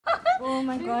Oh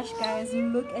my gosh, guys,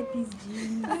 look at these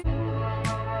jeans.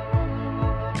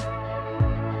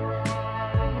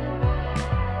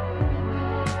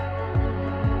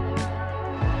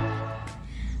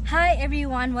 Hi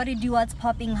everyone, what it do, what's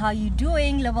popping, how you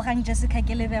doing? Lebogang Jessica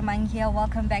Gelevemang here.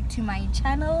 Welcome back to my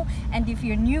channel, and if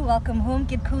you're new, welcome home.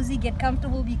 Get cozy, get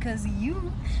comfortable, because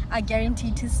you are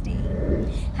guaranteed to stay.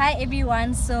 Hi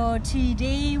everyone, so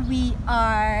today we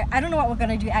are, I don't know what we're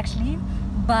gonna do actually,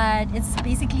 but it's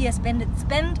basically a spend.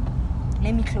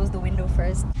 Let me close the window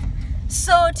first.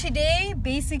 So today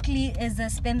basically is a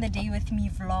spend the day with me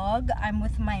vlog. I'm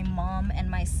with my mom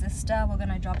and my sister. We're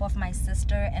gonna drop off my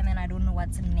sister, and then I don't know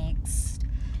what's next.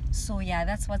 So yeah,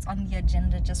 that's what's on the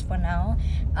agenda just for now.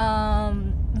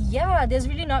 Yeah, there's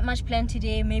really not much planned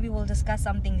today. Maybe we'll discuss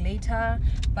something later,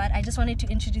 but I just wanted to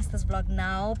introduce this vlog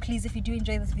now. Please, if you do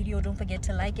enjoy this video, don't forget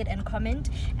to like it and comment,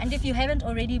 and if you haven't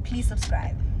already, please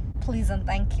subscribe. Please and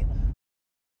thank you.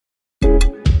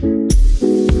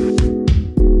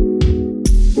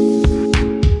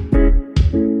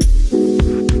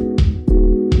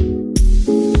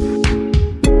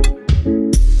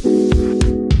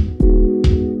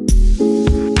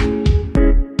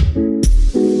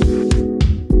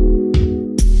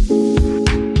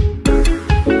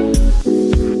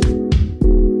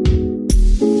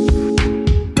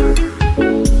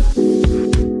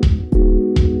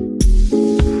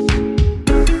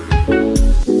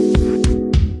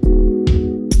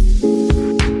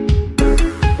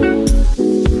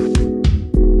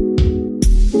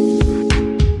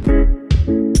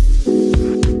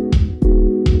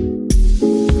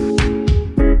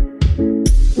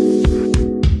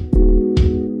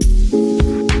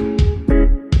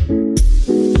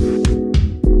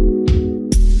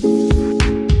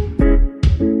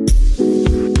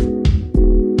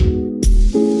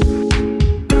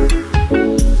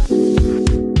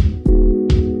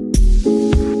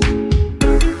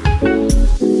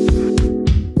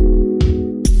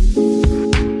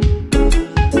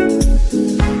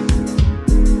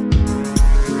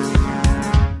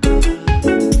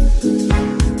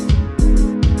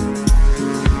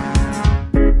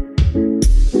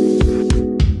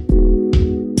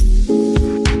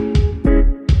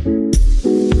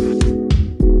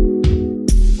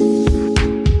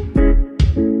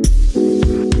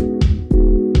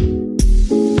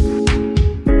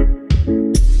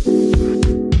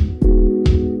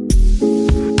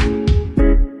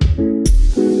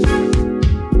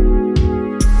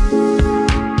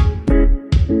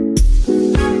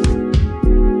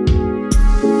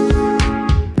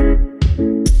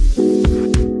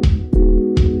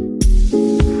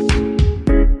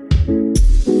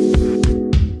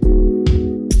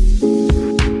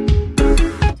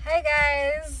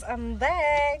 I'm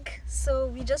back. So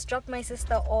we just dropped my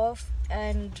sister off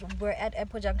and we're at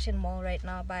Airport Junction Mall right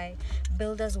now by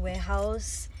Builder's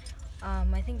Warehouse.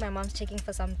 I think my mom's checking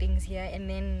for some things here, and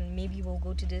then maybe we'll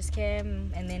go to this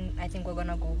camp, and then I think we're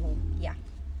gonna go home. Yeah.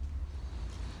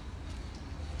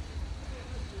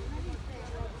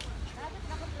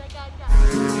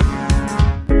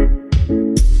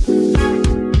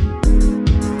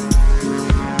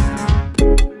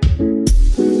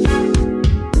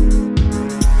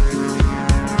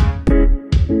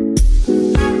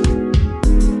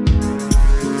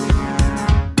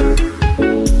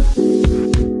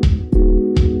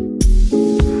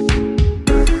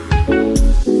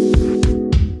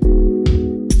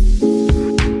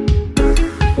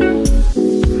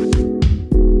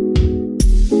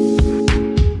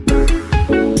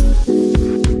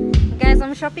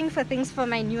 Shopping for things for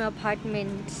my new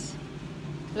apartment.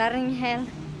 Laring hell.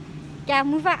 Yeah,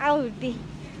 move out.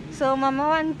 So mama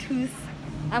want tooth.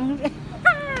 I'm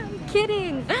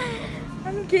kidding.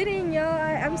 I'm kidding, yo.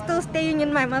 I'm still staying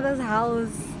in my mother's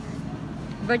house.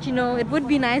 But you know, it would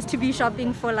be nice to be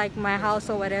shopping for like my house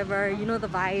or whatever. You know the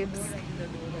vibes.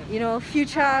 You know,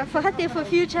 future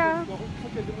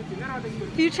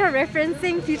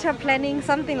referencing, future planning,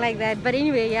 something like that. But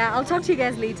anyway, yeah, I'll talk to you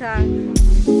guys later.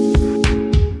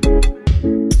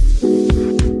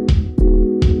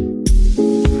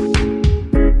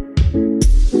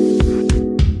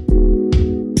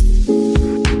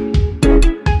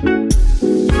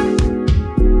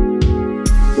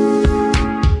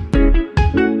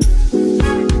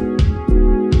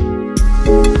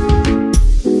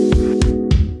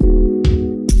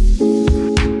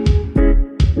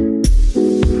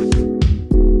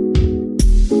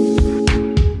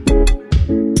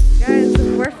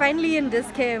 Finally in this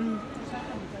camp.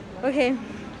 Okay,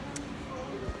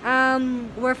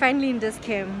 we're finally in this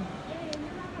camp.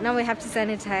 Now we have to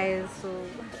sanitize, so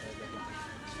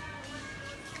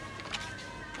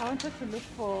I wanted to look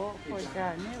for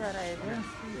Danny, but I didn't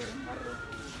see him.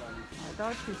 I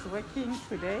thought he's working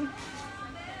today.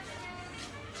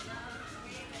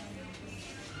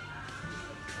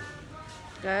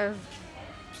 Guys,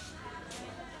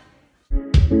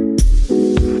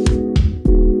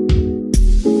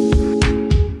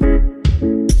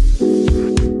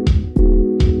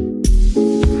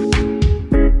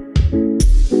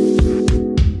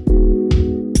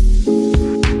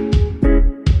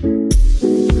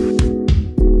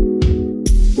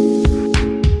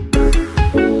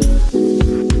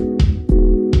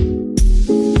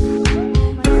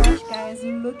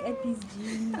 look at these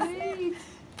jeans. Wait. Let me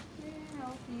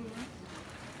help you.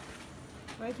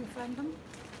 where do you find them?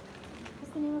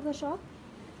 What's the name of the shop?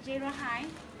 Jero High.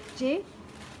 J?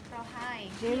 Row High.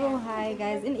 Jero High,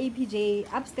 guys, in APJ,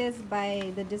 upstairs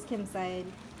by the Discam side.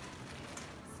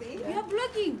 See? Yeah. You're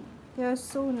vlogging. They're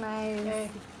so nice.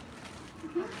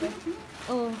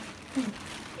 Oh.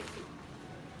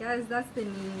 Guys, that's the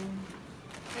name.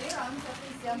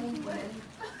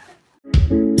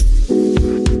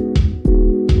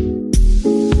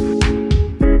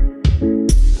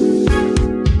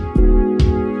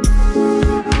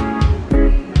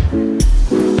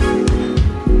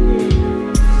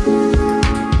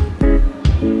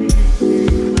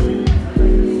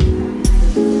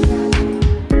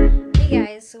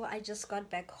 So I just got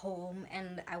back home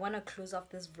and I want to close off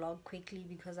this vlog quickly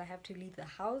because I have to leave the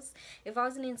house. If I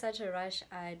wasn't in such a rush,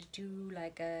 I'd do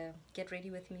like a get ready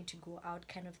with me to go out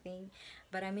kind of thing,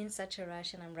 but I'm in such a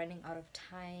rush and I'm running out of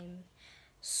time.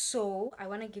 So I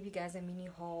want to give you guys a mini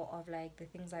haul of like the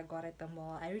things I got at the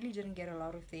mall. I really didn't get a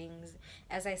lot of things.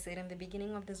 As I said in the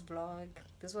beginning of this vlog,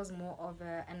 this was more of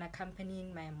an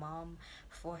accompanying my mom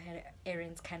for her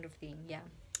errands kind of thing. Yeah,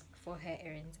 for her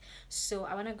errands. So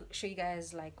I want to show you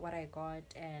guys like what I got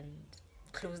and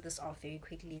close this off very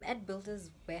quickly. At Builder's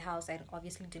Warehouse I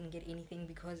obviously didn't get anything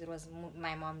because it was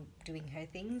my mom doing her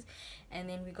things. And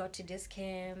then we got to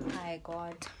Discam. I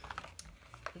got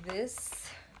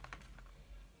this.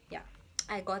 Yeah,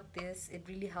 I got this. It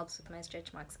really helps with my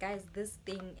stretch marks, guys. This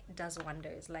thing does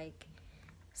wonders. Like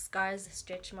scars,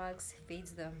 stretch marks,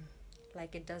 fades them.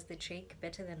 Like it does the trick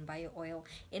better than bio oil,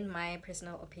 in my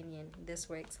personal opinion. This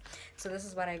works. So this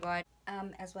is what I got,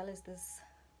 as well as this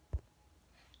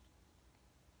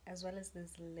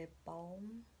lip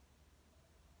balm,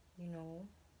 you know.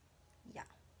 Yeah,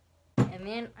 and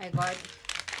then I got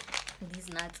these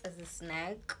nuts as a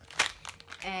snack.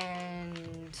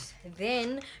 And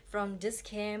then from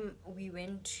Discam we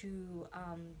went to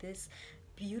this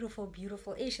beautiful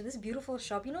this beautiful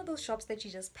shop. You know those shops that you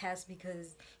just pass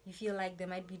because you feel like they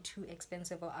might be too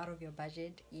expensive or out of your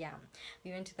budget? Yeah,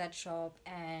 we went to that shop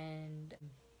and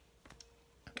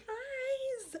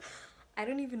guys, I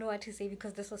don't even know what to say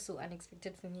because this was so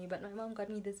unexpected for me, but my mom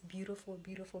got me this beautiful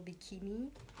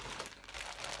bikini.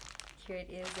 Here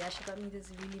it is. Yeah, she got me this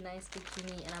really nice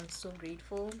bikini and I'm so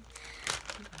grateful.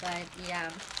 But yeah,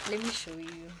 let me show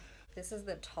you. This is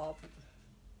the top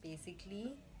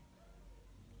basically.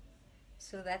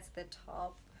 So that's the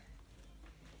top,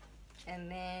 and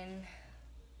then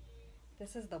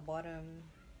this is the bottom.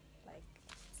 Like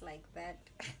it's like that.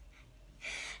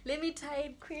 Let me tie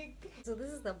it quick. So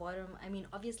this is the bottom. I mean,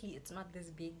 obviously it's not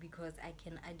this big because I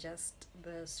can adjust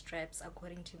the straps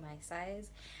according to my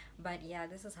size, but yeah,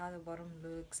 this is how the bottom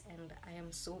looks and I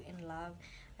am so in love.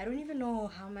 I don't even know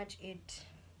how much it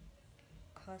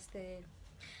costed.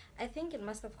 I think it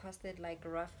must have costed like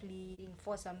roughly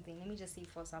for something. Let me just say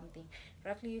for something,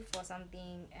 roughly for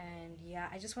something. And yeah,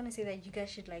 I just want to say that you guys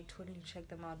should like totally check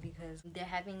them out because they're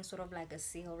having sort of like a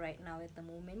sale right now at the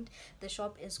moment. The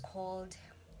shop is called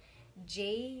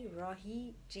J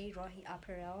Rohi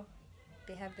Apparel.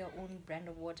 They have their own brand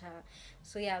of water.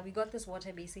 So yeah, we got this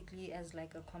water basically as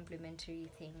like a complimentary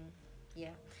thing.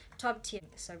 Yeah, top tier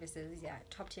services. Yeah,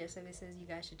 top tier services. You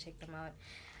guys should check them out.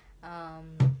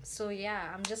 So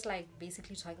yeah, I'm just like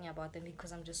basically talking about them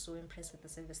because I'm just so impressed with the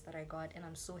service that I got, and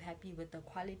I'm so happy with the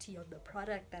quality of the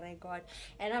product that I got,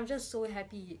 and I'm just so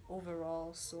happy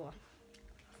overall. So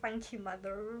thank you,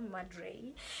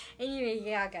 madre. Anyway,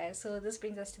 yeah guys, so this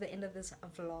brings us to the end of this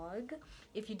vlog.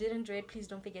 If you did enjoy it, please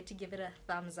don't forget to give it a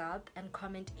thumbs up and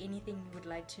comment anything you would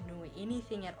like to know,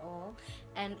 anything at all.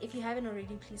 And if you haven't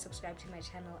already, please subscribe to my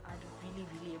channel. I'd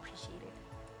really appreciate it.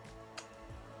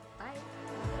 Bye.